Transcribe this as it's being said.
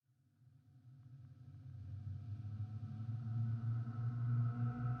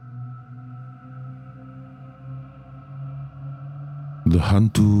The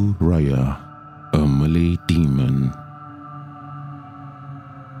Hantu Raya, a Malay demon.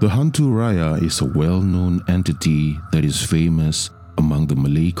 The Hantu Raya is a well-known entity that is famous among the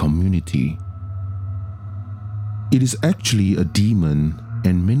Malay community. It is actually a demon,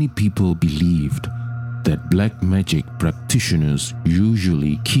 and many people believed that black magic practitioners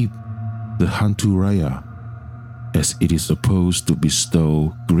usually keep the Hantu Raya, as it is supposed to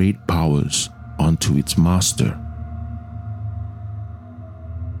bestow great powers onto its master.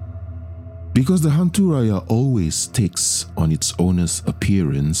 Because the Hantu Raya always takes on its owner's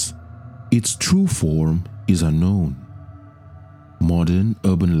appearance, its true form is unknown. Modern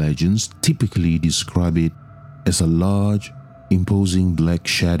urban legends typically describe it as a large, imposing black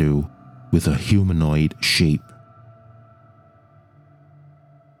shadow with a humanoid shape.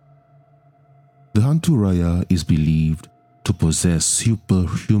 The Hantu Raya is believed to possess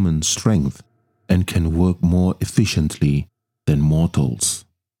superhuman strength and can work more efficiently than mortals.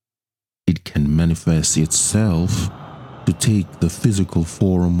 It can manifest itself to take the physical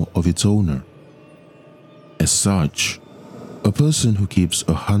form of its owner. As such, a person who keeps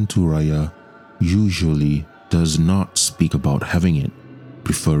a Hantu Raya usually does not speak about having it,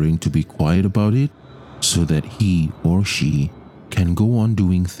 preferring to be quiet about it so that he or she can go on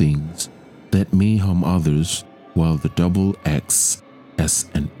doing things that may harm others while the double acts as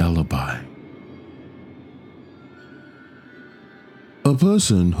an alibi. A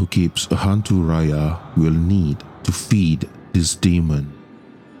person who keeps a Hantu Raya will need to feed this demon.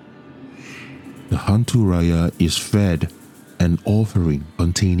 The Hantu Raya is fed an offering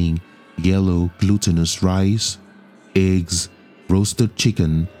containing yellow glutinous rice, eggs, roasted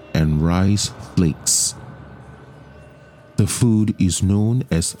chicken, and rice flakes. The food is known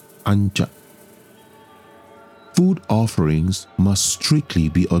as ancak. Food offerings must strictly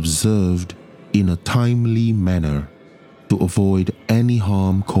be observed in a timely manner to avoid any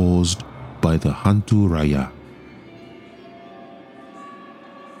harm caused by the Hantu Raya.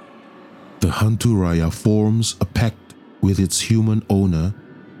 The Hantu Raya forms a pact with its human owner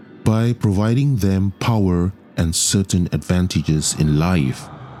by providing them power and certain advantages in life,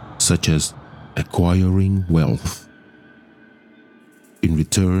 such as acquiring wealth. In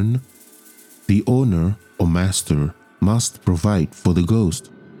return, the owner or master must provide for the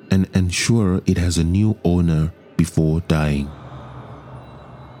ghost and ensure it has a new owner before dying.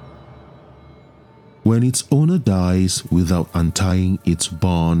 When its owner dies without untying its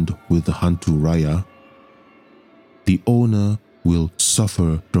bond with the Hantu Raya, the owner will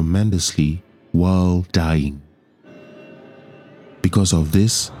suffer tremendously while dying. Because of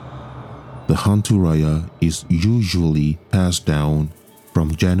this, the Hantu Raya is usually passed down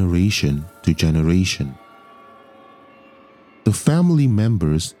from generation to generation. The family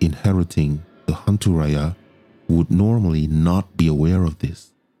members inheriting the Hantu Raya would normally not be aware of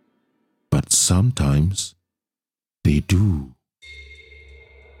this, but sometimes they do.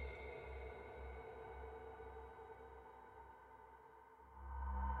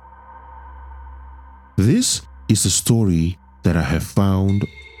 This is a story that I have found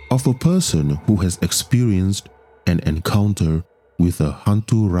of a person who has experienced an encounter with a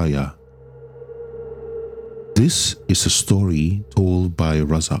Hantu Raya. This is a story told by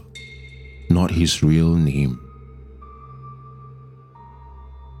Razak, not his real name.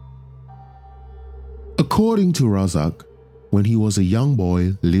 According to Razak, when he was a young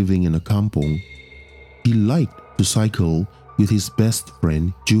boy living in a kampong, he liked to cycle with his best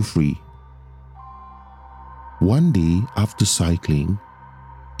friend Jufri. One day after cycling,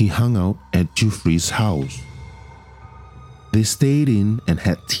 he hung out at Jufri's house. They stayed in and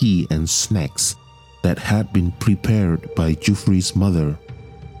had tea and snacks that had been prepared by Jufri's mother.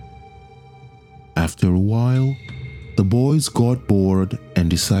 After a while, the boys got bored and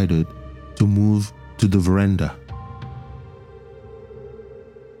decided to move to the veranda.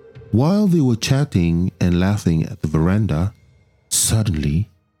 While they were chatting and laughing at the veranda, suddenly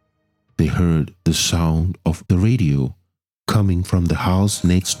they heard the sound of the radio coming from the house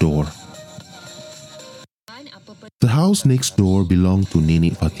next door. The house next door belonged to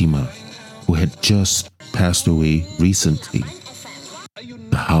Nenek Fatima, who had just passed away recently.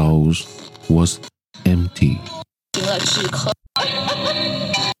 The house was empty.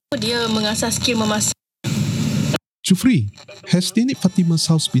 Jufri, has Nenek Fatima's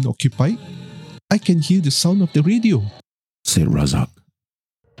house been occupied? I can hear the sound of the radio, said Razak.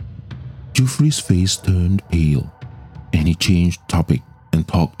 Jufri's face turned pale, and he changed topic and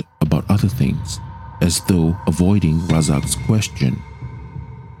talked about other things, as though avoiding Razak's question.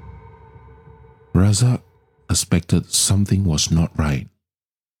 Razak suspected something was not right.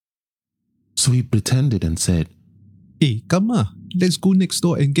 So he pretended and said, Kama, let's go next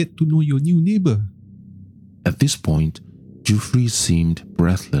door and get to know your new neighbor. At this point, Jufri seemed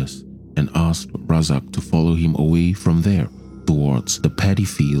breathless and asked Razak to follow him away from there towards the paddy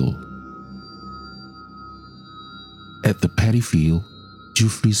field. At the paddy field,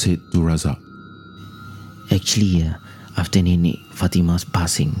 Jufri said to Razak, Actually, after Nenek Fatima's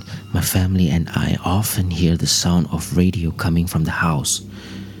passing, my family and I often hear the sound of radio coming from the house.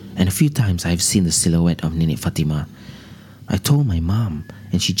 And a few times I've seen the silhouette of Nenek Fatima. I told my mom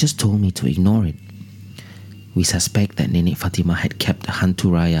and she just told me to ignore it. We suspect that Nenek Fatima had kept a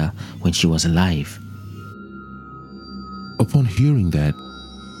Hantu Raya when she was alive. Upon hearing that,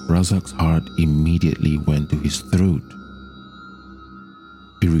 Razak's heart immediately went to his throat.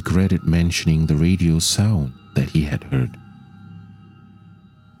 He regretted mentioning the radio sound that he had heard.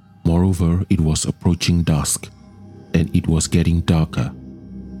 Moreover, it was approaching dusk and it was getting darker.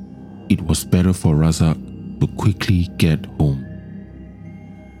 It was better for Razak to quickly get home.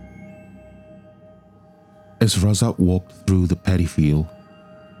 As Razak walked through the paddy field,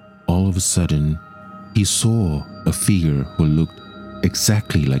 all of a sudden, he saw a figure who looked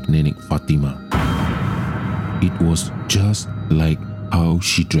exactly like Nenek Fatima. It was just like how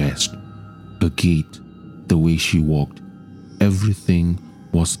she dressed, her gait, the way she walked, everything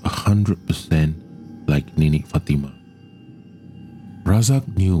was 100% like Nenek Fatima. Razak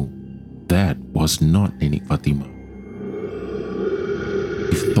knew that was not Nenek Fatima.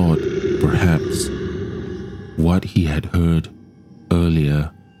 He thought perhaps what he had heard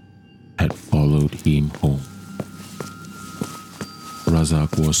earlier had followed him home.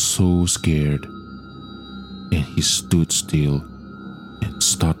 Razak was so scared and he stood still and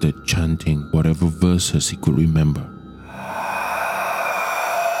started chanting whatever verses he could remember.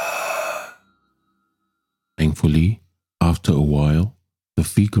 Thankfully, after a while, the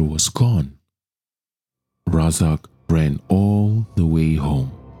figure was gone. Razak ran all the way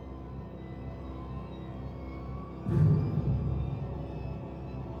home.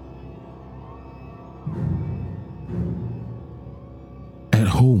 At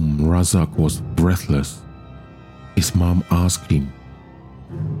home, Razak was breathless. His mom asked him,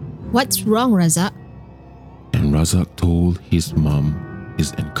 What's wrong, Razak? and Razak told his mom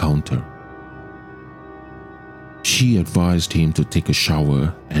his encounter. She advised him to take a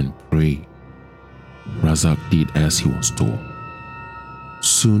shower and pray. Razak did as he was told.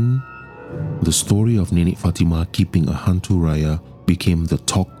 Soon, the story of Nenek Fatima keeping a Hantu Raya became the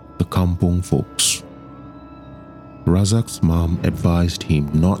talk of the kampung folks. Razak's mom advised him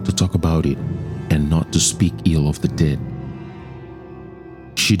not to talk about it and not to speak ill of the dead.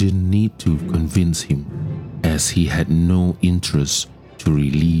 She didn't need to convince him, as he had no interest to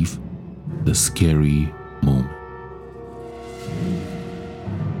relieve the scary moment.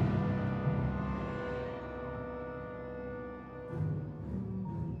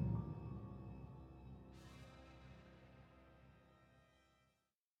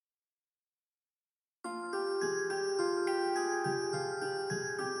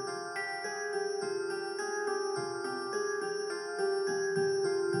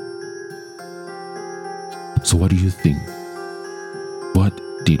 So what do you think? What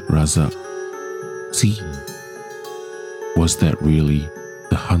did Razak see? Was that really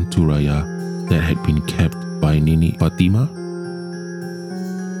the Hantu Raya that had been kept by Nenek Fatima?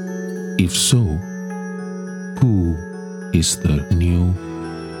 If so, who is the new